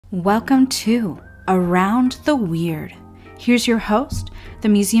Welcome to Around the Weird. Here's your host, the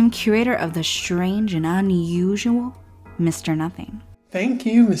museum curator of the strange and unusual, Mr. Nothing. Thank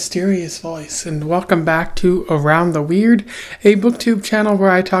you, mysterious voice, and welcome back to Around the Weird, a booktube channel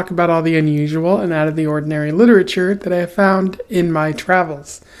where I talk about all the unusual and out of the ordinary literature that I have found in my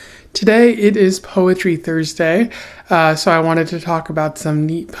travels. Today it is Poetry Thursday, so I wanted to talk about some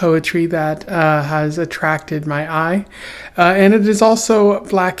neat poetry that has attracted my eye. And it is also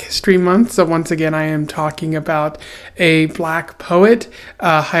Black History Month, so once again I am talking about a Black poet,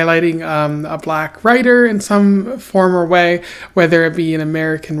 highlighting a Black writer in some form or way, whether it be an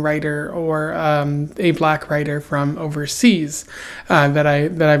American writer or a Black writer from overseas that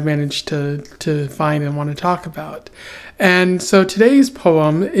I've managed to find and want to talk about. And so today's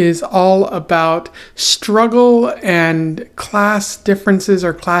poem is all about struggle and class differences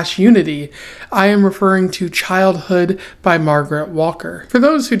or class unity. I am referring to Childhood by Margaret Walker. For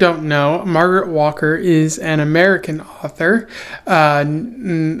those who don't know, Margaret Walker is an American author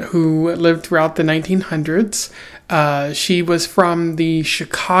who lived throughout the 1900s. She was from the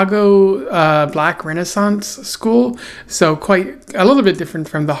Chicago Black Renaissance School, so quite a little bit different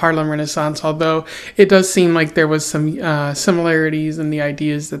from the Harlem Renaissance, although it does seem like there was some similarities in the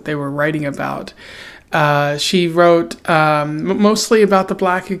ideas that they were writing about. She wrote mostly about the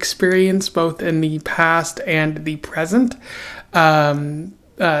Black experience, both in the past and the present.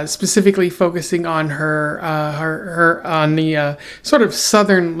 Specifically focusing on her on the sort of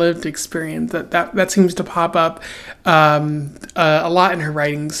Southern lived experience that seems to pop up a lot in her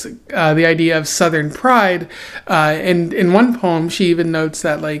writings. The idea of Southern pride, and in one poem she even notes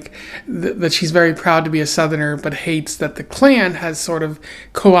that that she's very proud to be a Southerner, but hates that the Klan has sort of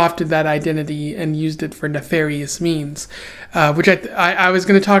co-opted that identity and used it for nefarious means. Which I was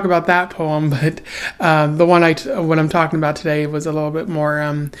going to talk about that poem, but the one what I'm talking about today was a little bit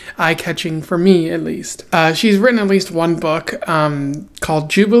more eye-catching for me, at least. She's written at least one book called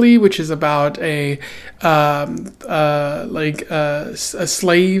Jubilee, which is about a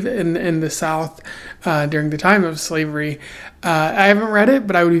slave in the South during the time of slavery. I haven't read it,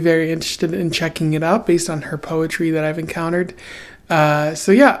 but I would be very interested in checking it out based on her poetry that I've encountered.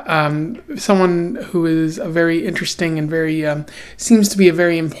 Someone who is a very interesting and very seems to be a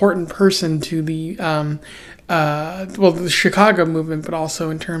very important person to the the Chicago movement, but also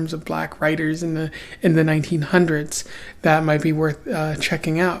in terms of Black writers in the 1900s, that might be worth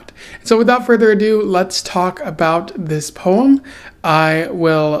checking out. So without further ado, let's talk about this poem. I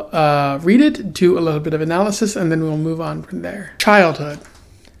will read it, do a little bit of analysis, and then we'll move on from there. Childhood.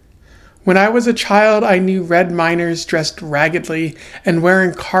 When I was a child, I knew red miners dressed raggedly and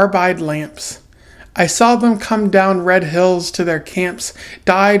wearing carbide lamps. I saw them come down red hills to their camps,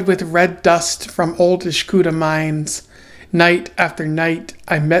 dyed with red dust from old Ishkuta mines. Night after night,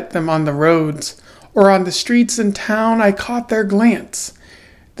 I met them on the roads, or on the streets in town I caught their glance.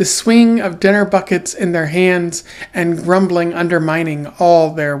 The swing of dinner buckets in their hands and grumbling undermining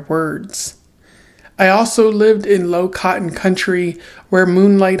all their words. I also lived in low cotton country where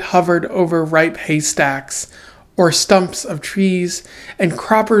moonlight hovered over ripe haystacks, or stumps of trees, and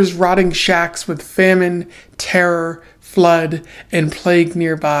croppers' rotting shacks with famine, terror, flood, and plague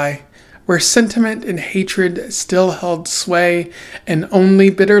nearby, where sentiment and hatred still held sway, and only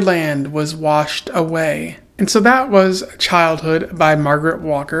bitter land was washed away. And so that was Childhood by Margaret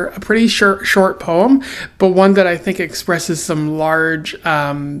Walker, a pretty short poem, but one that I think expresses some large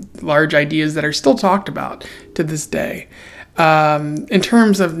ideas that are still talked about to this day. In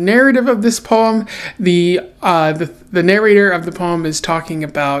terms of narrative of this poem, the narrator of the poem is talking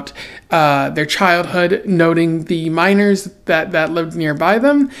about their childhood, noting the miners that lived nearby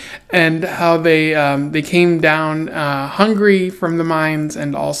them, and how they came down hungry from the mines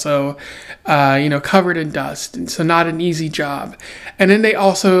and also covered in dust, and so not an easy job. And then they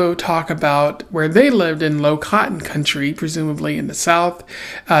also talk about where they lived in low cotton country, presumably in the South.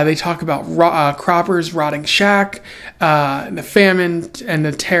 They talk about croppers' rotting shack, the famine and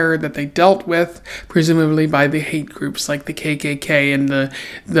the terror that they dealt with, presumably by the hate groups like the KKK and the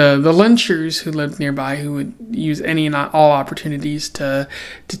lynchers who lived nearby, who would use any and all opportunities to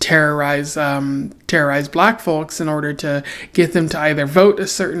terrorize Black folks in order to get them to either vote a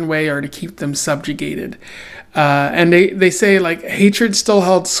certain way or to keep them subjugated. And they say hatred still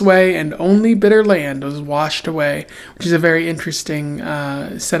held sway and only bitter land was washed away, which is a very interesting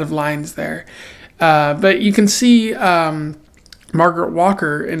set of lines there. But you can see Margaret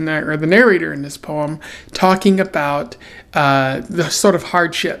Walker the narrator in this poem talking about the sort of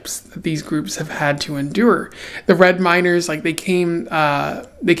hardships that these groups have had to endure. The red miners, they came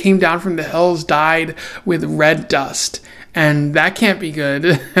down from the hills dyed with red dust. and that can't be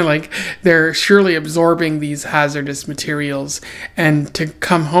good. Like, they're surely absorbing these hazardous materials, and to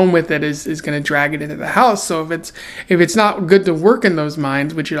come home with it is going to drag it into the house. So if it's not good to work in those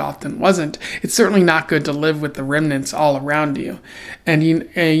mines, which it often wasn't, it's certainly not good to live with the remnants all around you. And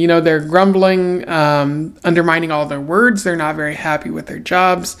you know, they're grumbling, undermining all their words. They're not very happy with their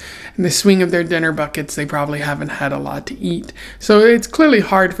jobs, and the swing of their dinner buckets, they probably haven't had a lot to eat. So it's clearly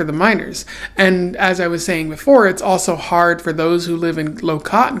hard for the miners. And as I was saying before, it's also hard for those who live in low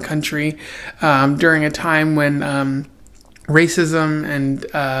cotton country during a time when racism and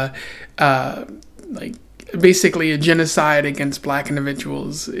like basically a genocide against black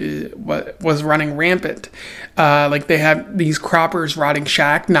individuals was running rampant. Like, they had these croppers rotting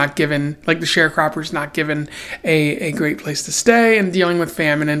shack, not given, like the sharecroppers not given a great place to stay, and dealing with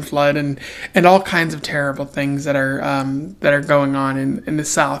famine and flood and all kinds of terrible things that are going on in the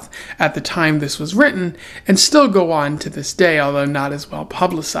South at the time this was written, and still go on to this day, although not as well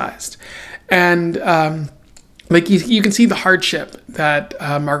publicized. And like, you can see the hardship that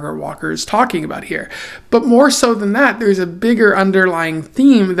Margaret Walker is talking about here. But more so than that, there's a bigger underlying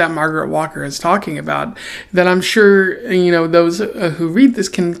theme that Margaret Walker is talking about that I'm sure, you know, those who read this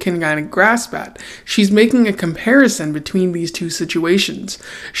can kind of grasp at. She's making a comparison between these two situations,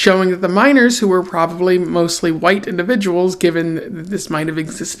 showing that the miners, who were probably mostly white individuals, given that this might have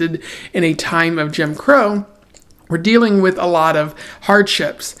existed in a time of Jim Crow, were dealing with a lot of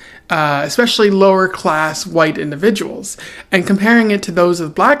hardships, especially lower class white individuals, and comparing it to those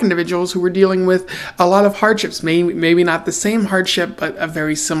of black individuals who were dealing with a lot of hardships, maybe not the same hardship, but a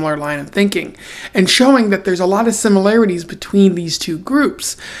very similar line of thinking, and showing that there's a lot of similarities between these two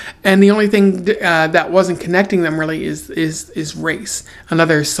groups. And the only thing that wasn't connecting them really is race,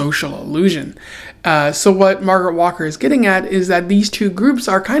 another social illusion. So what Margaret Walker is getting at is that these two groups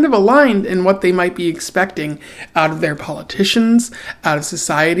are kind of aligned in what they might be expecting out of their politicians, out of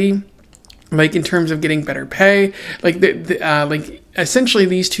society, like in terms of getting better pay, like essentially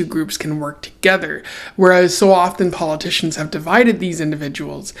these two groups can work together, whereas so often politicians have divided these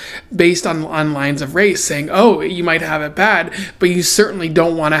individuals based on lines of race, saying, oh, you might have it bad, but you certainly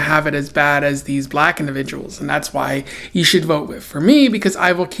don't want to have it as bad as these black individuals, and that's why you should vote for me, because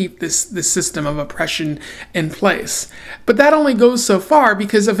I will keep this system of oppression in place. But that only goes so far,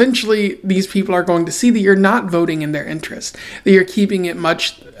 because eventually these people are going to see that you're not voting in their interest, that you're keeping it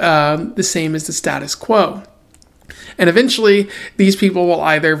much the same as the status quo. And eventually, these people will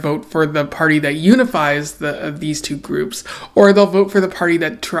either vote for the party that unifies these two groups, or they'll vote for the party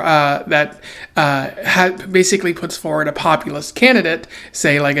that basically puts forward a populist candidate,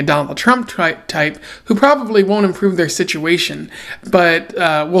 say like a Donald Trump type, who probably won't improve their situation, but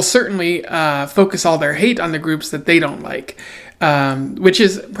will certainly focus all their hate on the groups that they don't like. Which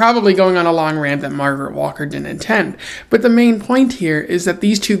is probably going on a long rant that Margaret Walker didn't intend. But the main point here is that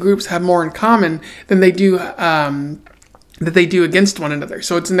these two groups have more in common than they do against one another.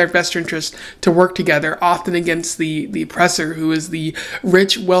 So it's in their best interest to work together, often against the oppressor, who is the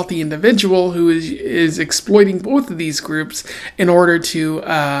rich, wealthy individual who is exploiting both of these groups in order to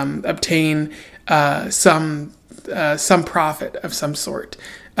obtain some profit of some sort.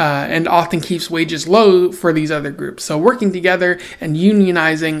 And often keeps wages low for these other groups. So working together and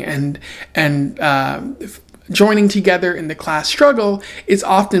unionizing and joining together in the class struggle is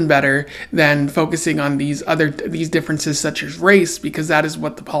often better than focusing on these differences such as race, because that is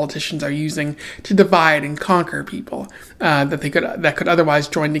what the politicians are using to divide and conquer people that could otherwise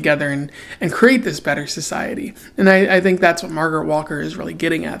join together and create this better society. And I think that's what Margaret Walker is really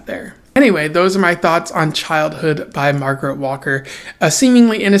getting at there. Anyway, those are my thoughts on Childhood by Margaret Walker, a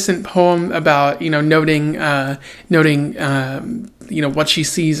seemingly innocent poem about, noting what she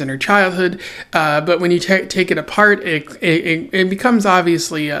sees in her childhood. But when you take it apart, it becomes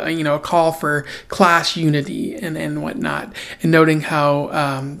obviously a call for class unity and whatnot, and noting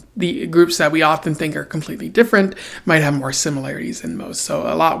how the groups that we often think are completely different might have more similarities than most. So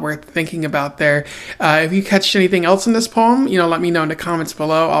a lot worth thinking about there. If you catch anything else in this poem, let me know in the comments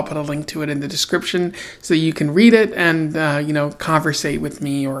below. I'll put a link to it in the description so you can read it and conversate with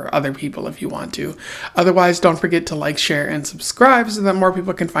me or other people if you want to. Otherwise, don't forget to like, share, and subscribe so that more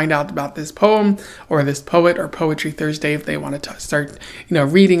people can find out about this poem or this poet or Poetry Thursday if they want to start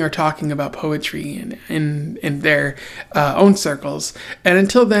reading or talking about poetry in their own circles. And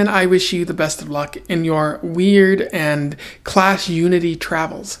until then, I wish you the best of luck in your weird and class unity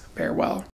travels. Farewell.